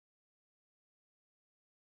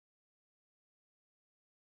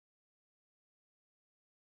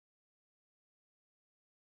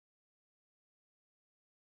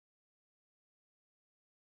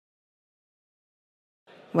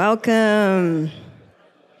Welcome.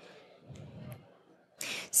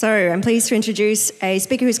 So I'm pleased to introduce a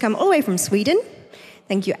speaker who's come all the way from Sweden.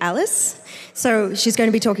 Thank you, Alice. So she's going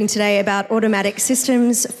to be talking today about automatic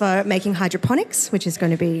systems for making hydroponics, which is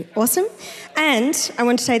going to be awesome. And I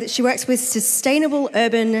want to say that she works with sustainable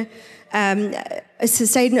urban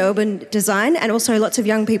design and also lots of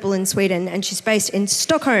young people in Sweden. And she's based in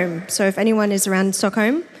Stockholm. So if anyone is around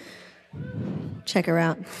Stockholm, check her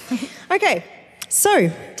out. Okay, so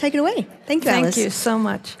take it away. Thank you, Alice. Thank you so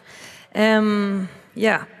much.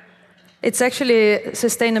 Yeah, it's actually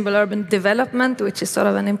sustainable urban development, which is sort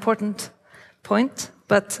of an important point.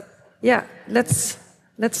 But yeah, let's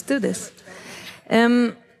do this.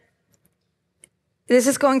 This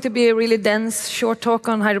is going to be a really dense, short talk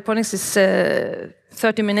on hydroponics. It's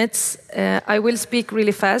 30 minutes. I will speak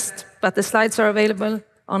really fast, but the slides are available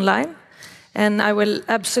online. And I will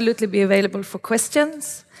absolutely be available for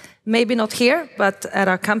questions. Maybe not here, but at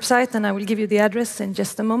our campsite, and I will give you the address in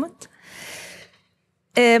just a moment.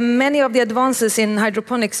 Many of the advances in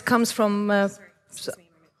hydroponics comes from...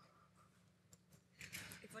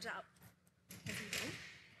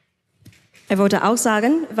 wollte auch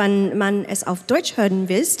sagen, wenn man es auf Deutsch hören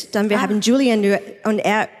will, dann wir haben Julian und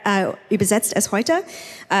er übersetzt es heute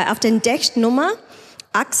auf den Decknummer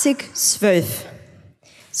 8012.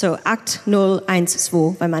 So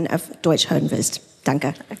 8012, wenn man auf Deutsch hören will.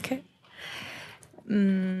 Danke. Okay.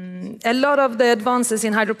 A lot of the advances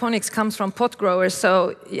in hydroponics comes from pot growers,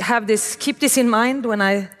 so keep this in mind when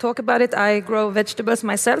I talk about it. I grow vegetables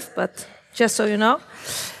myself, but just so you know.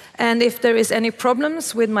 And if there is any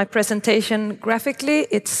problems with my presentation graphically,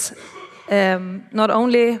 it's not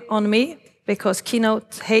only on me, because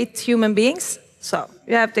Keynote hate human beings, so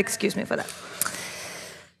you have to excuse me for that.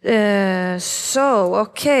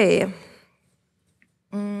 Okay.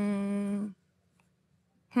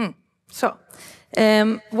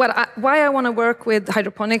 Why I want to work with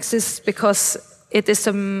hydroponics is because it is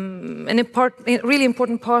a really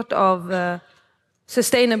important part of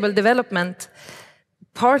sustainable development.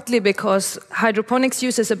 Partly because hydroponics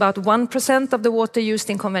uses about 1% of the water used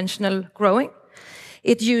in conventional growing.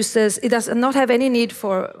 It does not have any need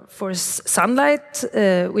for sunlight,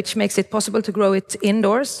 which makes it possible to grow it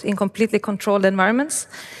indoors in completely controlled environments.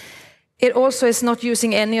 It also is not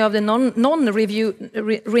using any of the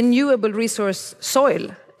non-renewable resource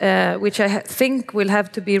soil, which I think will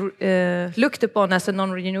have to be looked upon as a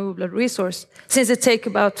non-renewable resource, since it takes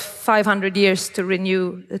about 500 years to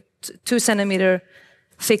renew a 2-centimeter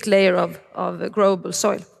thick layer of growable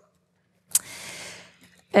soil.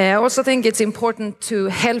 I also think it's important to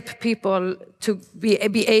help people to be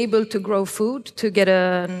able to grow food, to get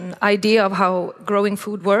an idea of how growing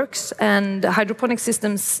food works. And hydroponic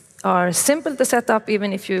systems are simple to set up,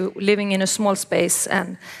 even if you're living in a small space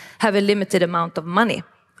and have a limited amount of money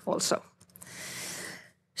also.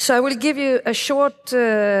 So I will give you a short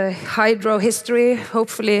hydro history,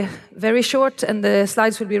 hopefully very short, and the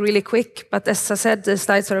slides will be really quick. But as I said, the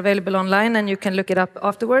slides are available online and you can look it up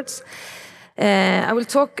afterwards. I will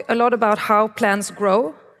talk a lot about how plants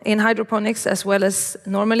grow in hydroponics, as well as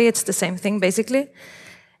normally it's the same thing basically.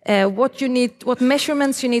 What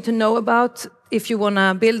measurements you need to know about if you want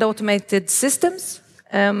to build automated systems.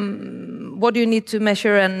 What do you need to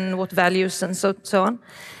measure and what values and so on.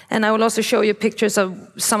 And I will also show you pictures of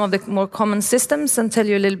some of the more common systems and tell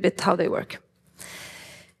you a little bit how they work.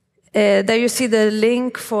 There you see the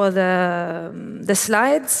link for the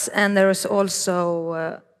slides, and there is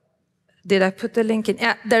also, did I put the link in?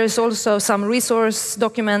 Yeah, there is also some resource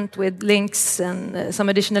document with links and some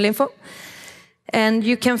additional info. And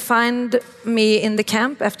you can find me in the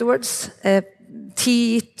camp afterwards,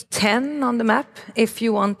 T10 on the map, if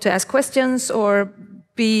you want to ask questions or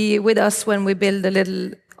be with us when we build a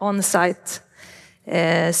little on-site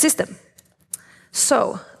system.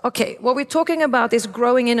 So, okay, what we're talking about is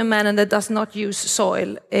growing in a manner that does not use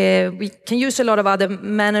soil. We can use a lot of other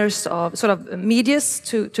manners of sort of medias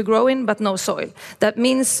to grow in, but no soil. That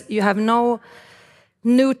means you have no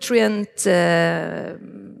nutrients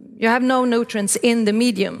in the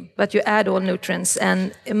medium, but you add all nutrients,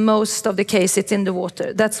 and in most of the case it's in the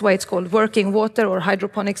water. That's why it's called working water or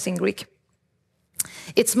hydroponics in Greek.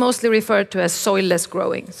 It's mostly referred to as soilless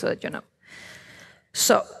growing, so that you know.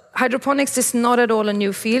 So, hydroponics is not at all a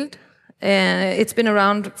new field. It's been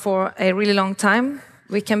around for a really long time.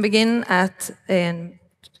 We can begin at,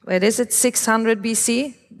 600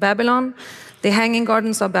 BC, Babylon. The Hanging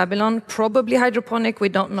Gardens of Babylon, probably hydroponic, we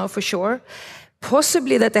don't know for sure.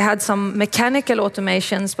 Possibly that they had some mechanical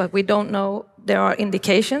automations, but we don't know. There are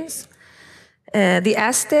indications. The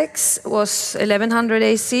Aztecs was 1100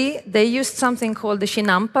 AC. They used something called the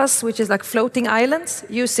chinampas, which is like floating islands,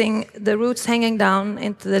 using the roots hanging down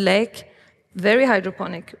into the lake. Very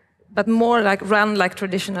hydroponic, but more like run like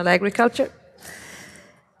traditional agriculture.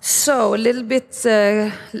 So a little bit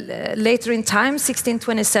later in time,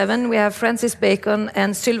 1627, we have Francis Bacon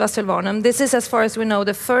and Sylva Sylvanum. This is, as far as we know,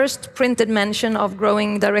 the first printed mention of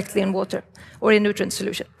growing directly in water or in nutrient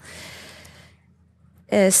solution.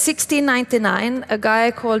 1699, a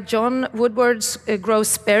guy called John Woodward grows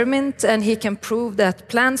spearmint, and he can prove that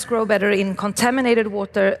plants grow better in contaminated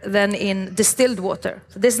water than in distilled water.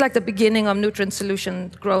 So this is like the beginning of nutrient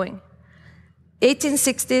solution growing.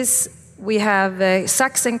 1860s, we have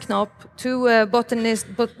Sachs and Knopp, two botanists.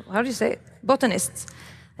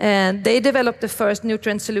 And they developed the first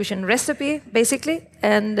nutrient solution recipe, basically,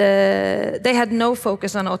 and they had no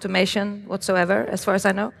focus on automation whatsoever, as far as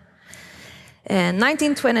I know.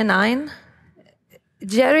 1929,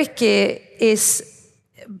 Jericke is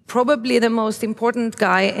probably the most important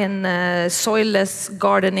guy in soilless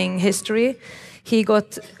gardening history. He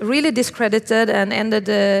got really discredited and ended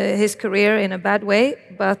his career in a bad way,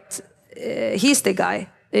 but he's the guy.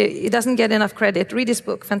 He doesn't get enough credit. Read his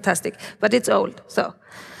book, fantastic, but it's old. So,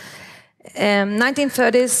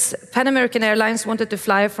 1930s, Pan American Airlines wanted to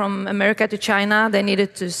fly from America to China. They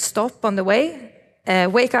needed to stop on the way.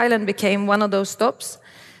 Wake Island became one of those stops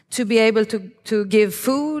to be able to give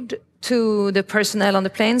food to the personnel on the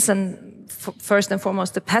planes and first and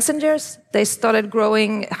foremost the passengers. They started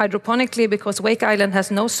growing hydroponically because Wake Island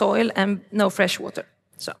has no soil and no fresh water.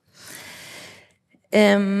 So,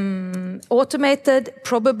 automated,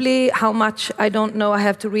 probably how much, I don't know. I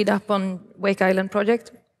have to read up on Wake Island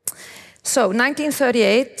project. So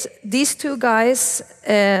 1938, these two guys,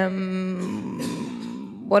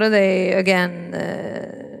 what are they again?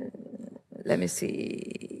 Let me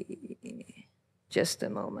see. Just a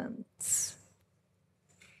moment.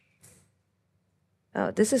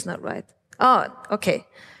 Oh, this is not right. Oh, okay.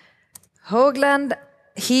 Hoagland,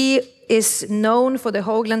 he is known for the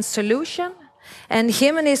Hoagland solution. And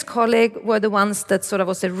him and his colleague were the ones that sort of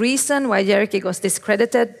was the reason why Jericke got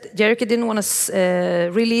discredited. Jericke didn't want to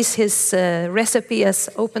release his recipe as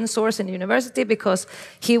open source in the university because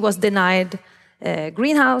he was denied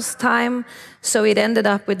greenhouse time. So it ended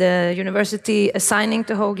up with the university assigning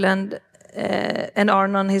to Hoagland and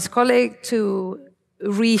Arnon, his colleague, to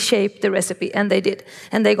reshape the recipe, and they did.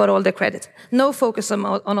 And they got all the credit. No focus on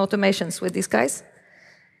automations with these guys.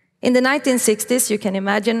 In the 1960s, you can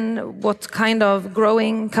imagine what kind of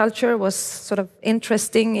growing culture was sort of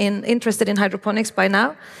interested in hydroponics by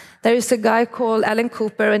now. There is a guy called Alan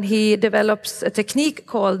Cooper, and he develops a technique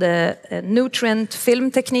called the nutrient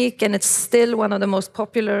film technique, and it's still one of the most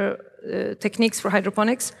popular techniques for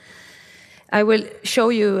hydroponics. I will show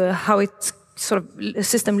you how it sort of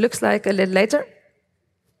system looks like a little later.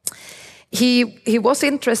 He was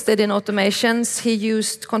interested in automations. He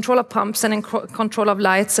used control of pumps and control of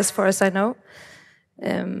lights, as far as I know.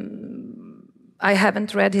 I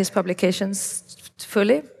haven't read his publications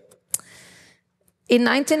fully. In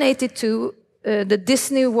 1982, the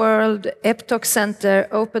Disney World Eptok Center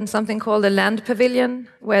opened something called the Land Pavilion,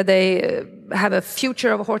 where they have a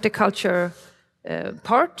future of horticulture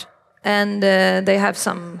part. And they have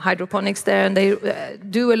some hydroponics there, and they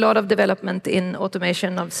do a lot of development in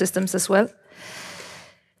automation of systems as well.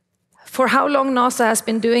 For how long NASA has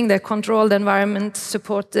been doing the controlled environment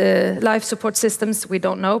support, life support systems, we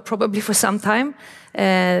don't know, probably for some time.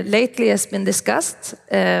 Lately has been discussed,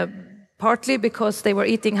 partly because they were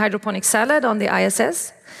eating hydroponic salad on the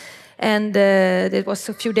ISS. And it was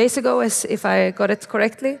a few days ago, if I got it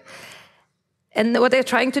correctly. And what they're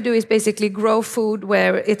trying to do is basically grow food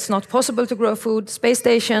where it's not possible to grow food, space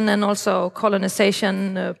station, and also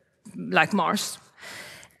colonization like Mars.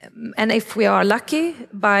 And if we are lucky,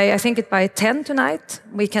 I think by 10 tonight,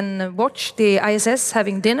 we can watch the ISS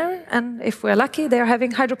having dinner, and if we're lucky, they're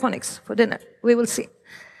having hydroponics for dinner. We will see.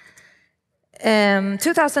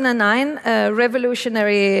 2009, a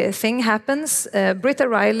revolutionary thing happens. Britta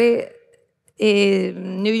Riley, a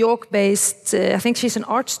New York-based, I think she's an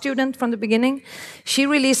art student from the beginning. She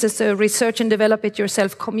releases a research and develop it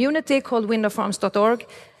yourself community called windowfarms.org.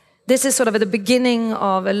 This is sort of at the beginning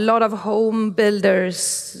of a lot of home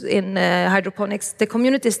builders in hydroponics. The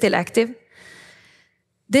community is still active.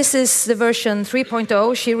 This is the version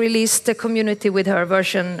 3.0. She released the community with her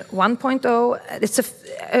version 1.0. It's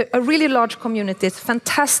a really large community. It's a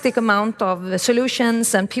fantastic amount of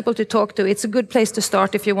solutions and people to talk to. It's a good place to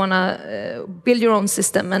start if you want to build your own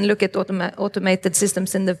system and look at automated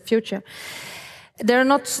systems in the future. There are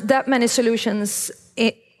not that many solutions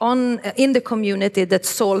in the community that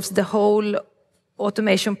solves the whole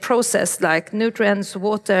automation process like nutrients,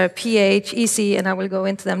 water, pH, EC, and I will go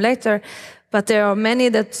into them later. But there are many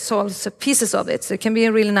that solves pieces of it. So it can be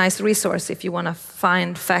a really nice resource if you want to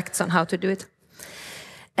find facts on how to do it.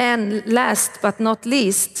 And last but not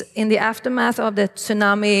least, in the aftermath of the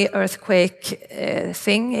tsunami earthquake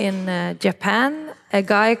thing in Japan, a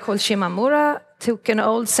guy called Shimamura took an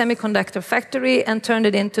old semiconductor factory and turned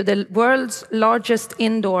it into the world's largest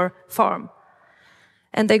indoor farm.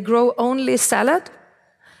 And they grow only salad,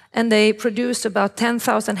 and they produce about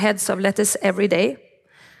 10,000 heads of lettuce every day.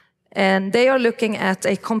 And they are looking at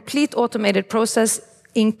a complete automated process,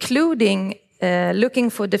 including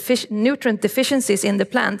looking for nutrient deficiencies in the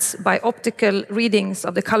plants by optical readings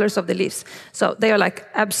of the colors of the leaves. So they are like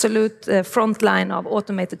absolute front line of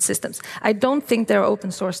automated systems. I don't think they're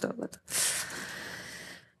open source though. But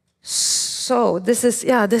so this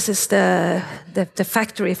is the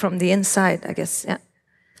factory from the inside, I guess. Yeah.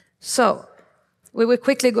 So we will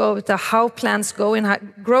quickly go over to how plants grow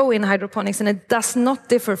in hydroponics, and it does not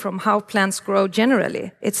differ from how plants grow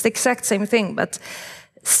generally. It's the exact same thing, but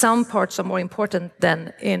some parts are more important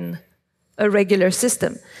than in a regular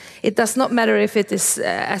system. It does not matter if it is,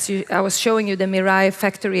 I was showing you the Mirai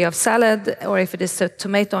factory of salad, or if it is a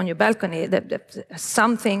tomato on your balcony.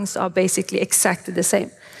 Some things are basically exactly the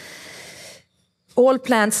same. All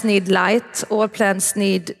plants need light, all plants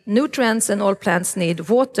need nutrients, and all plants need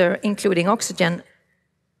water, including oxygen.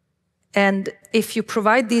 And if you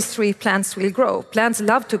provide these three, plants will grow. Plants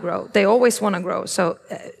love to grow. They always want to grow. So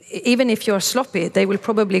even if you're sloppy, they will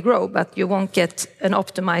probably grow, but you won't get an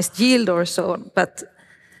optimized yield or so on. But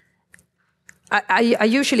I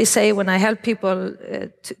usually say when I help people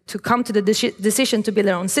to come to the decision to build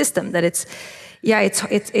their own system that it's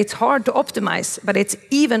hard to optimize, but it's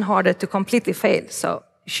even harder to completely fail. So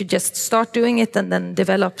you should just start doing it and then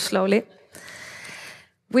develop slowly.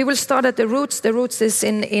 We will start at the roots. The roots is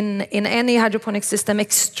in any hydroponic system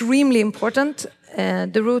extremely important.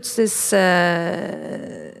 The roots is,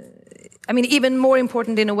 even more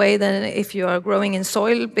important in a way than if you are growing in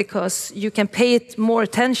soil, because you can pay it more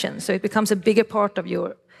attention. So it becomes a bigger part of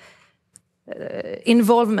your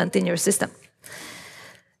involvement in your system.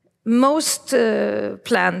 Most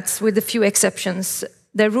plants, with a few exceptions,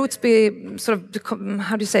 their roots be sort of,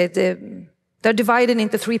 how do you say it? They're divided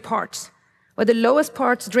into three parts. Where the lowest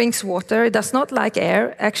part drinks water, it does not like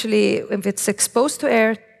air. Actually, if it's exposed to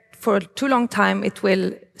air for a too long time, it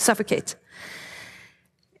will suffocate.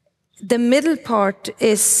 The middle part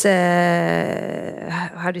is, a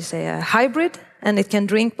hybrid, and it can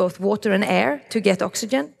drink both water and air to get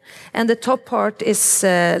oxygen. And the top part is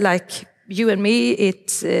like you and me,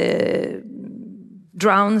 it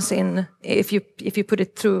drowns in if you put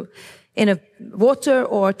it through in a water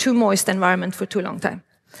or too moist environment for too long time.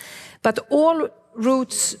 But all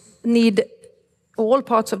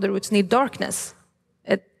parts of the roots need darkness.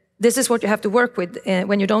 This is what you have to work with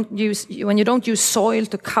when you don't use soil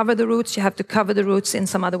to cover the roots. You have to cover the roots in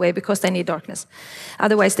some other way because they need darkness.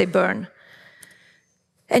 Otherwise, they burn.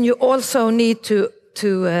 And you also need to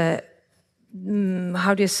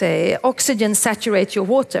oxygen saturate your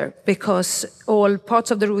water, because all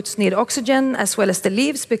parts of the roots need oxygen as well as the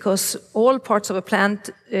leaves, because all parts of a plant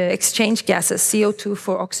exchange gases, CO2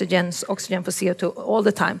 for oxygen for CO2 all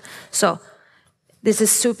the time. So this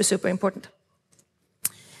is super, super important.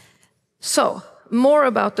 So more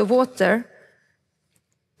about the water.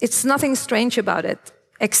 It's nothing strange about it,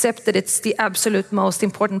 except that it's the absolute most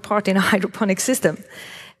important part in a hydroponic system.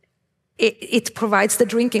 It provides the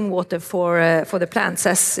drinking water for the plants,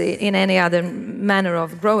 as in any other manner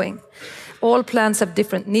of growing. All plants have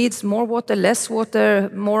different needs: more water,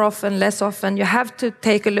 more often, less often. You have to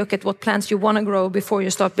take a look at what plants you want to grow before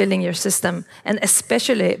you start building your system, and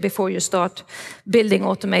especially before you start building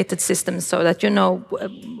automated systems, so that you know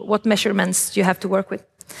what measurements you have to work with.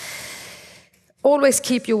 Always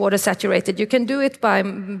keep your water saturated. You can do it by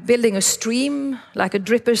building a stream, like a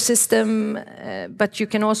dripper system, but you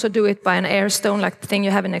can also do it by an air stone, like the thing you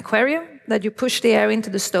have in an aquarium, that you push the air into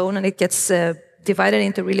the stone and it gets divided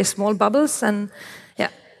into really small bubbles, and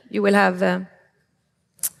you will have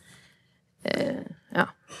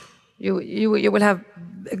you will have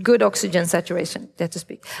good oxygen saturation, so to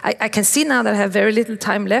speak. I can see now that I have very little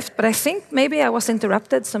time left, but I think maybe I was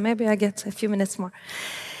interrupted, so maybe I get a few minutes more.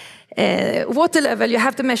 Water level, you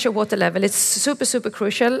have to measure water level. It's super, super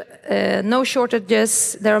crucial. No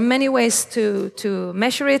shortages. There are many ways to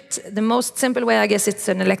measure it. The most simple way, I guess, it's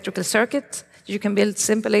an electrical circuit. You can build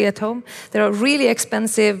simply at home. There are really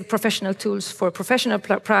expensive professional tools for professional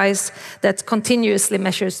price that continuously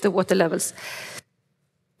measures the water levels.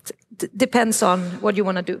 Depends on what you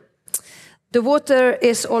want to do. The water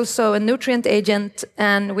is also a nutrient agent,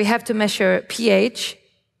 and we have to measure pH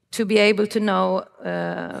to be able to know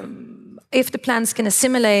if the plants can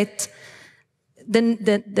assimilate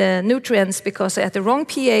the nutrients, because at the wrong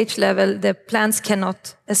pH level, the plants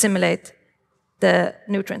cannot assimilate the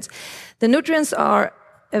nutrients. The nutrients are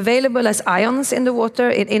available as ions in the water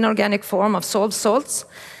in inorganic form of salts.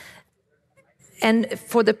 And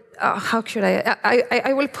for the, how should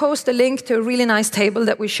I will post a link to a really nice table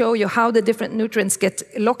that will show you how the different nutrients get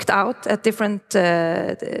locked out at different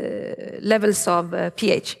levels of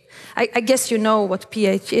pH. I guess you know what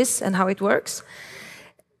pH is and how it works.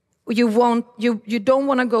 You don't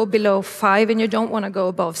want to go below 5 and you don't want to go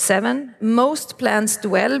above 7. Most plants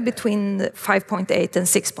dwell between 5.8 and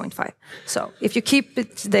 6.5. So if you keep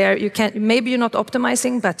it there, you can, maybe you're not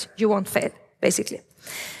optimizing, but you won't fail, basically.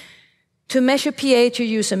 To measure pH, you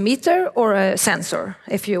use a meter or a sensor.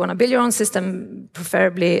 If you want to build your own system,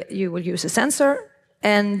 preferably you will use a sensor,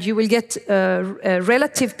 and you will get a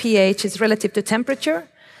relative pH is relative to temperature,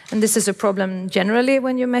 and this is a problem generally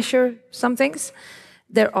when you measure some things.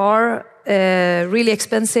 There are really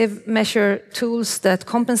expensive measure tools that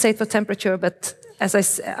compensate for temperature, but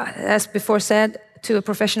as before said, to a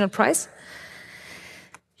professional price.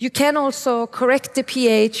 You can also correct the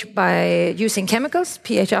pH by using chemicals,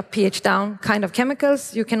 pH up, pH down kind of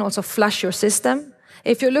chemicals. You can also flush your system.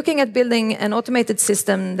 If you're looking at building an automated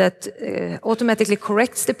system that automatically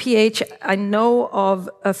corrects the pH, I know of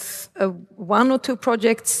 1 or 2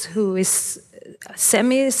 projects who is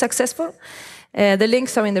semi-successful. The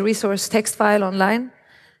links are in the resource text file online,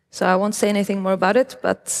 so I won't say anything more about it,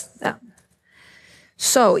 but yeah.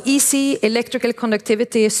 So EC, electrical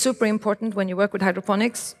conductivity, is super important when you work with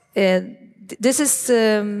hydroponics. This is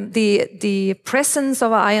the presence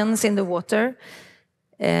of ions in the water.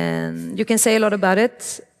 And you can say a lot about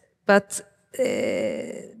it, but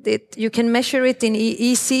you can measure it in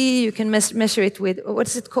EC, you can measure it with, what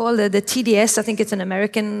is it called, the TDS, I think it's an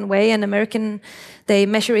American way, they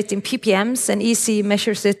measure it in ppms, and EC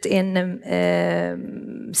measures it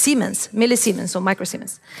in Siemens, millisiemens or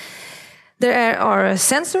microsiemens. There are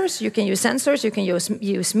sensors, you can use sensors, you can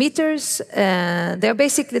use meters, they're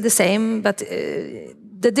basically the same, but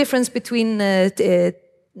the difference between the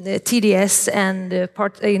TDS and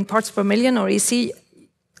in parts per million or EC,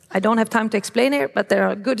 I don't have time to explain here, but there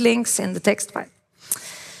are good links in the text file.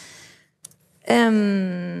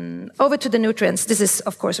 Over to the nutrients. This is,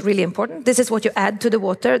 of course, really important. This is what you add to the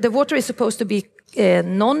water. The water is supposed to be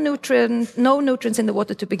no nutrients in the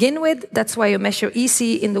water to begin with. That's why you measure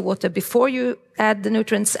EC in the water before you add the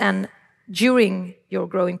nutrients and during your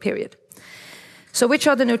growing period. So which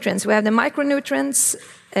are the nutrients? We have the micronutrients,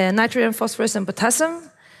 nitrogen, phosphorus, and potassium.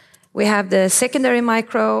 We have the secondary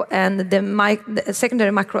macro and the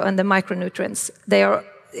micronutrients. They are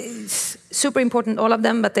super important, all of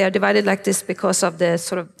them, but they are divided like this because of the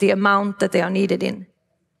sort of the amount that they are needed in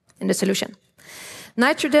the solution.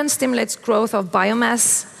 Nitrogen stimulates growth of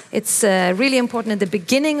biomass. It's really important at the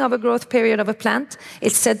beginning of a growth period of a plant.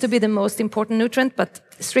 It's said to be the most important nutrient, but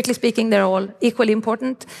strictly speaking, they're all equally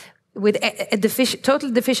important. With a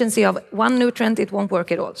total deficiency of one nutrient, it won't work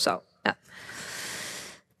at all. So.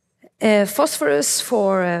 Phosphorus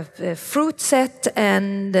for fruit set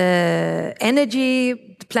and energy.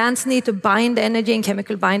 Plants need to bind energy in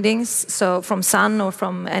chemical bindings, so from sun or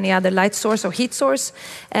from any other light source or heat source.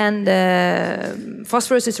 And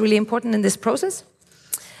phosphorus is really important in this process.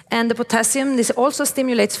 And the potassium, this also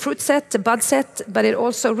stimulates fruit set, bud set, but it's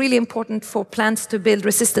also really important for plants to build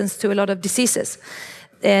resistance to a lot of diseases.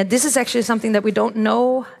 This is actually something that we don't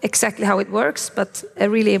know exactly how it works, but a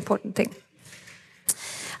really important thing.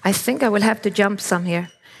 I think I will have to jump some here.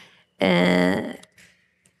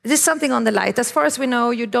 This is something on the light. As far as we know,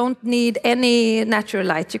 you don't need any natural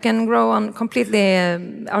light. You can grow on completely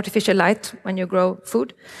artificial light when you grow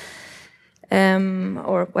food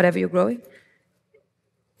or whatever you're growing.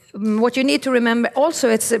 What you need to remember also,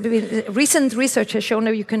 recent research has shown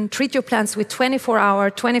that you can treat your plants with 24-hour,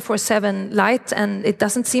 24/7 light, and it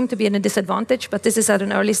doesn't seem to be a disadvantage, but this is at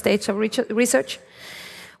an early stage of research.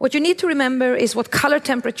 What you need to remember is what color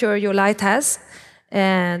temperature your light has.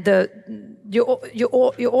 You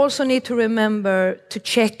also need to remember to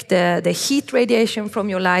check the heat radiation from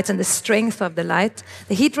your lights and the strength of the light.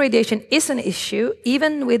 The heat radiation is an issue,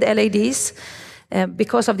 even with LEDs,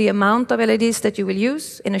 because of the amount of LEDs that you will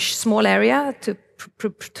use in a small area to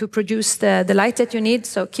produce the light that you need,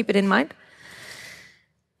 so keep it in mind.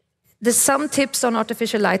 There's some tips on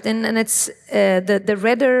artificial light, and it's the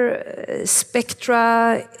redder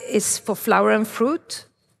spectra is for flower and fruit.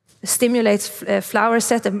 stimulates flower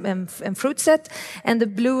set and fruit set, and the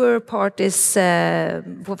bluer part is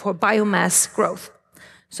for biomass growth.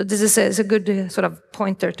 So this is a good sort of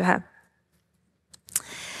pointer to have.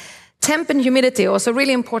 Temp and humidity, also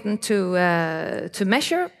really important to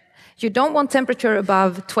measure. You don't want temperature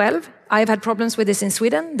above 12. I've had problems with this in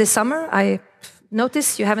Sweden this summer. I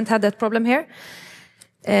notice you haven't had that problem here.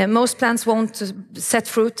 Most plants won't set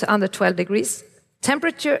fruit under 12 degrees.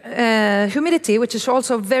 Temperature, humidity, which is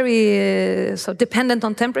also very so dependent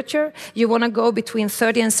on temperature, you want to go between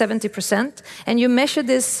 30 and 70%, and you measure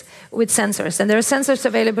this with sensors, and there are sensors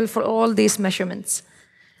available for all these measurements.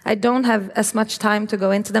 I don't have as much time to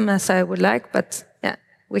go into them as I would like, but yeah,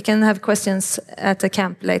 we can have questions at the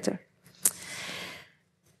camp later.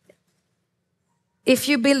 If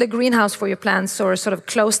you build a greenhouse for your plants or a sort of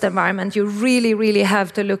closed environment, you really, really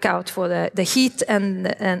have to look out for the heat and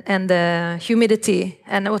the humidity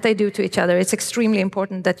and what they do to each other. It's extremely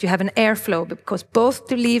important that you have an airflow, because both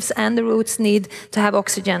the leaves and the roots need to have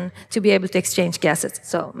oxygen to be able to exchange gases.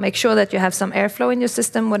 So make sure that you have some airflow in your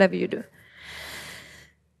system, whatever you do.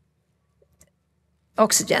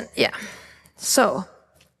 Oxygen, yeah. So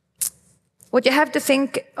what you have to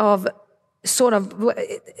think of, sort of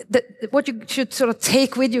what you should sort of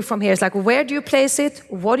take with you from here is like, where do you place it?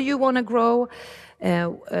 What do you want to grow?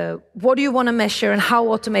 What do you want to measure? And how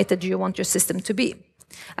automated do you want your system to be?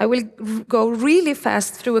 I will go really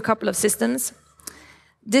fast through a couple of systems.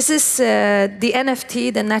 This is the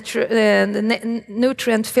NFT, the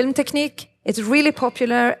nutrient film technique. It's really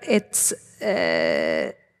popular. It's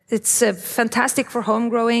fantastic for home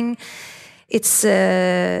growing. It's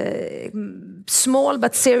small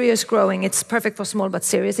but serious growing. It's perfect for small but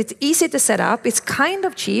serious. It's easy to set up. It's kind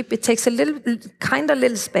of cheap. It takes a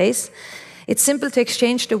little space. It's simple to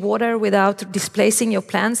exchange the water without displacing your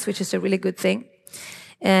plants, which is a really good thing.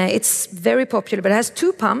 It's very popular, but it has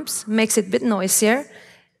 2 pumps, makes it a bit noisier.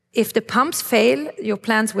 If the pumps fail, your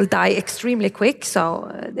plants will die extremely quick,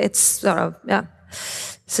 so it's sort of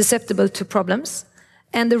susceptible to problems.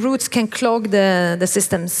 And the roots can clog the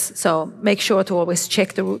systems, so make sure to always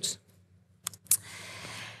check the roots.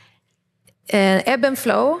 Ebb and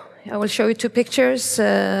flow, I will show you 2 pictures,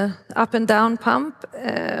 up and down pump.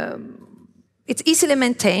 It's easily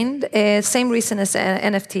maintained, same reason as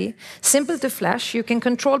NFT. Simple to flush, you can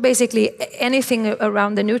control basically anything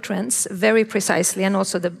around the nutrients very precisely, and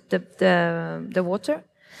also the water.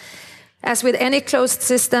 As with any closed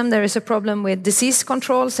system, there is a problem with disease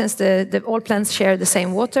control, since all plants share the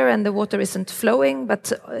same water, and the water isn't flowing,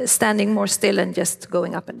 but standing more still and just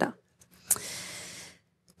going up and down.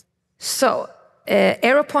 So,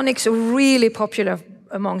 aeroponics are really popular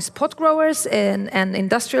amongst pot growers and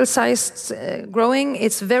industrial-sized growing.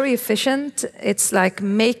 It's very efficient. It's like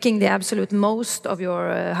making the absolute most of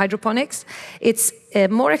your hydroponics. It's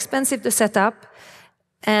more expensive to set up,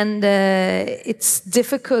 and it's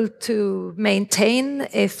difficult to maintain.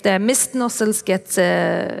 If the mist nozzles get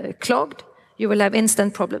clogged, you will have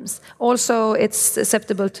instant problems. Also, it's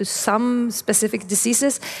susceptible to some specific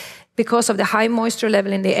diseases because of the high moisture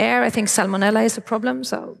level in the air. I think salmonella is a problem,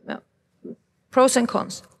 so yeah. Pros and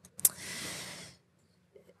cons.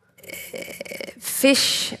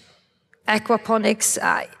 Fish, aquaponics,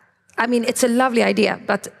 I mean, it's a lovely idea,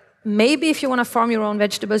 but maybe if you want to farm your own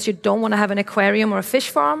vegetables, you don't want to have an aquarium or a fish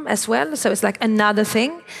farm as well, so it's like another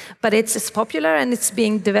thing. But it's popular, and it's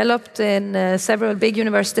being developed in several big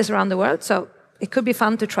universities around the world, so it could be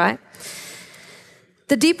fun to try.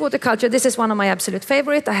 The deep water culture, this is one of my absolute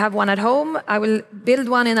favorite. I have one at home. I will build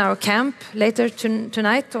one in our camp later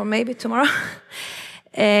tonight, or maybe tomorrow.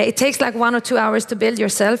 It takes like 1 or 2 hours to build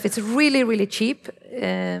yourself. It's really, really cheap,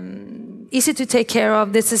 easy to take care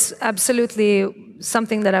of. This is absolutely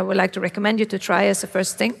something that I would like to recommend you to try as a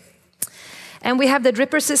first thing. And we have the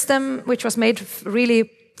dripper system, which was made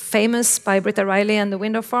really famous by Britta Riley and the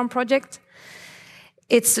Window Farm project.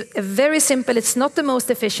 It's very simple. It's not the most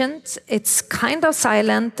efficient. It's kind of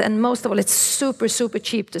silent, and most of all, it's super, super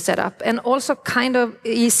cheap to set up, and also kind of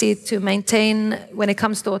easy to maintain when it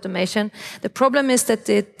comes to automation. The problem is that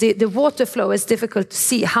the water flow is difficult to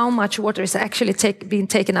see how much water is actually being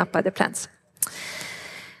taken up by the plants.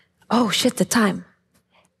 Oh shit, the time.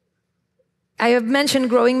 I have mentioned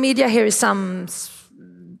growing media. Here is some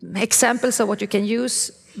examples of what you can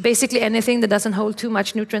use. Basically anything that doesn't hold too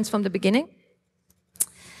much nutrients from the beginning.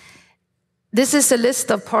 This is a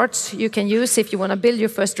list of parts you can use if you want to build your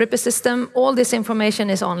first dripper system. All this information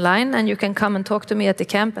is online, and you can come and talk to me at the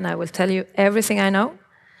camp, and I will tell you everything I know.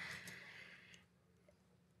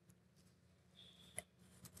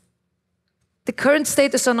 The current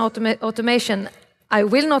status on automation, I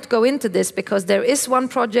will not go into this because there is one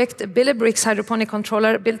project, Bulukin's hydroponic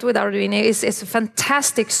controller built with Arduino is a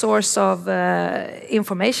fantastic source of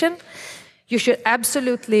information. You should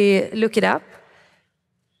absolutely look it up.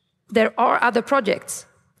 There are other projects.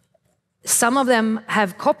 Some of them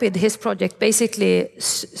have copied his project basically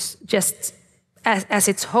just as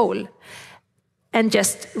its whole and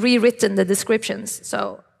just rewritten the descriptions.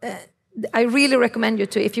 So I really recommend you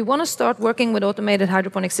to, if you want to start working with automated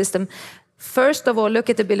hydroponic system, first of all, look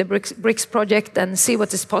at the Bulukin's project and see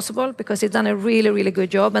what is possible, because he's done a really, really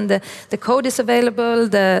good job. And the code is available,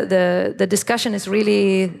 the discussion is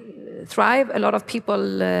really thrive. A lot of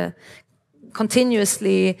people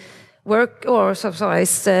continuously work or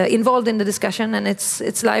is involved in the discussion, and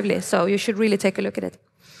it's lively. So you should really take a look at it.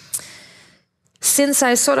 Since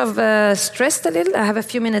I sort of stressed a little, I have a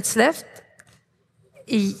few minutes left.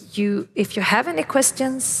 If you have any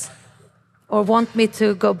questions or want me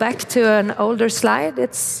to go back to an older slide,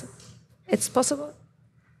 it's possible.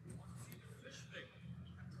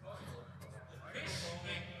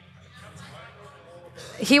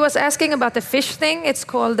 He was asking about the fish thing. It's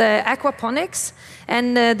called aquaponics,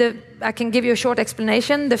 and I can give you a short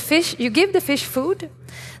explanation. The fish, you give the fish food,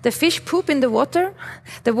 the fish poop in the water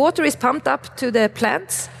is pumped up to the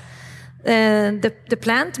plants. The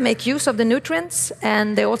plant make use of the nutrients,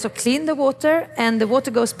 and they also clean the water, and the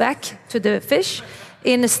water goes back to the fish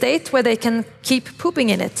in a state where they can keep pooping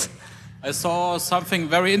in it. I saw something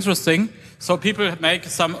very interesting. So people make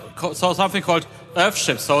something called earth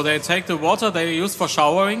ships. So they take the water they use for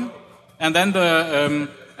showering, and then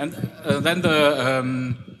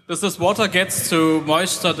this water gets to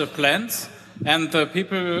moisture the plants, and the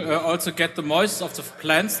people also get the moisture of the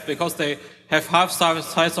plants because they have half the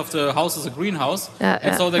size of the house as a greenhouse,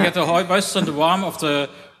 so they get the moisture and the warmth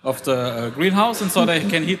of the greenhouse, and so they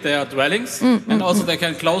can heat their dwellings, and also they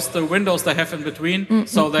can close the windows they have in between,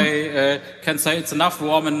 so they can say it's enough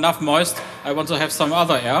warm and enough moist. I want to have some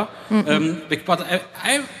other air. But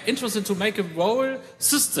I'm interested to make a whole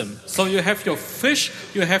system. So you have your fish,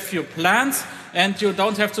 you have your plants, and you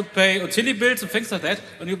don't have to pay utility bills and things like that,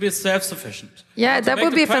 and you'll be self-sufficient. Yeah, that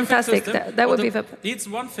would be fantastic. System, that would be fantastic. Needs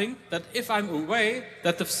one thing, that if I'm away,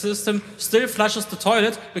 that the system still flushes the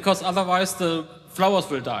toilet, because otherwise the flowers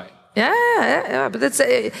will die. Yeah, but it's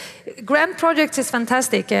Grand Projects is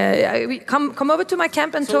fantastic. Come over to my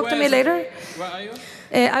camp and talk to me later. Where are you?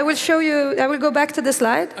 I will show you. I will go back to the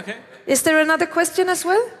slide. Okay. Is there another question as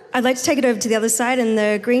well? I'd like to take it over to the other side in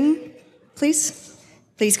the green, please.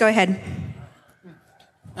 Please go ahead.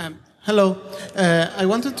 Hello. I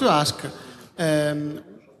wanted to ask,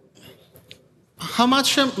 how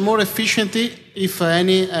much more efficiently, if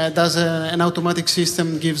any, does an automatic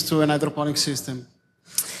system gives to an hydroponic system?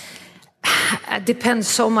 It depends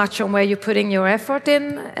so much on where you're putting your effort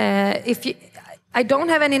in. I don't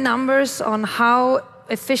have any numbers on how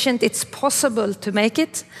efficient it's possible to make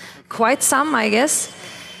it. Quite some, I guess.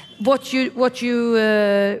 What you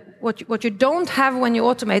don't have when you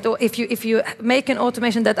automate, or if you make an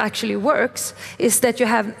automation that actually works, is that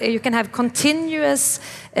you can have continuous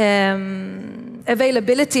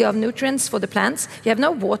availability of nutrients for the plants. You have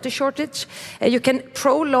no water shortage. You can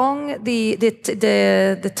prolong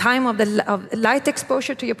the time of light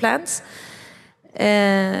exposure to your plants.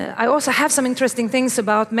 I also have some interesting things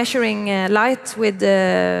about measuring light with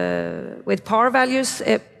power values.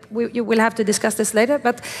 You will have to discuss this later,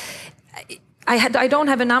 but I don't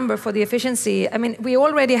have a number for the efficiency. I mean, we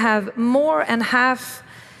already have more and half.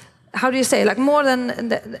 How do you say? Like more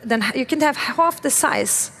than you can have half the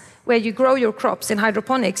size where you grow your crops in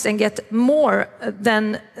hydroponics and get more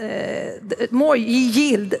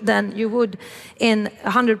yield than you would in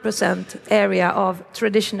 100% area of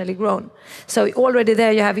traditionally grown. So already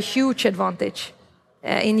there you have a huge advantage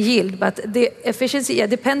in yield, but the efficiency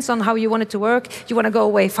depends on how you want it to work. You want to go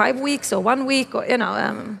away 5 weeks or 1 week, or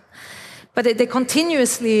but the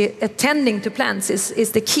continuously attending to plants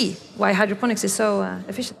is the key why hydroponics is so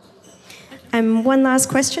efficient. One last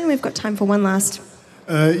question. We've got time for one last.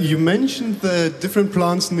 You mentioned that different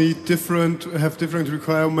plants have different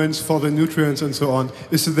requirements for the nutrients and so on.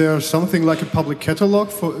 Is there something like a public catalog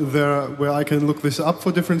where I can look this up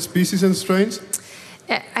for different species and strains?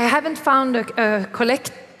 I haven't found a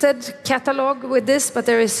collected catalog with this, but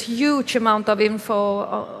there is huge amount of info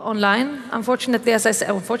online. Unfortunately, as I said,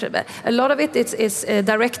 a lot of it is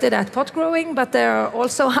directed at pot growing, but there are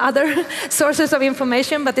also other sources of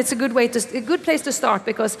information. But it's a good place to start,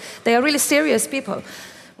 because they are really serious people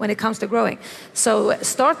when it comes to growing. So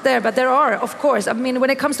start there. But there are, of course, I mean, when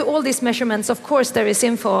it comes to all these measurements, of course, there is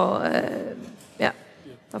info. Yeah,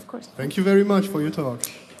 of course. Thank you very much for your talk.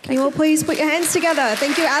 Can you all please put your hands together?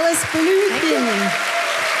 Thank you, Alice Bulukin.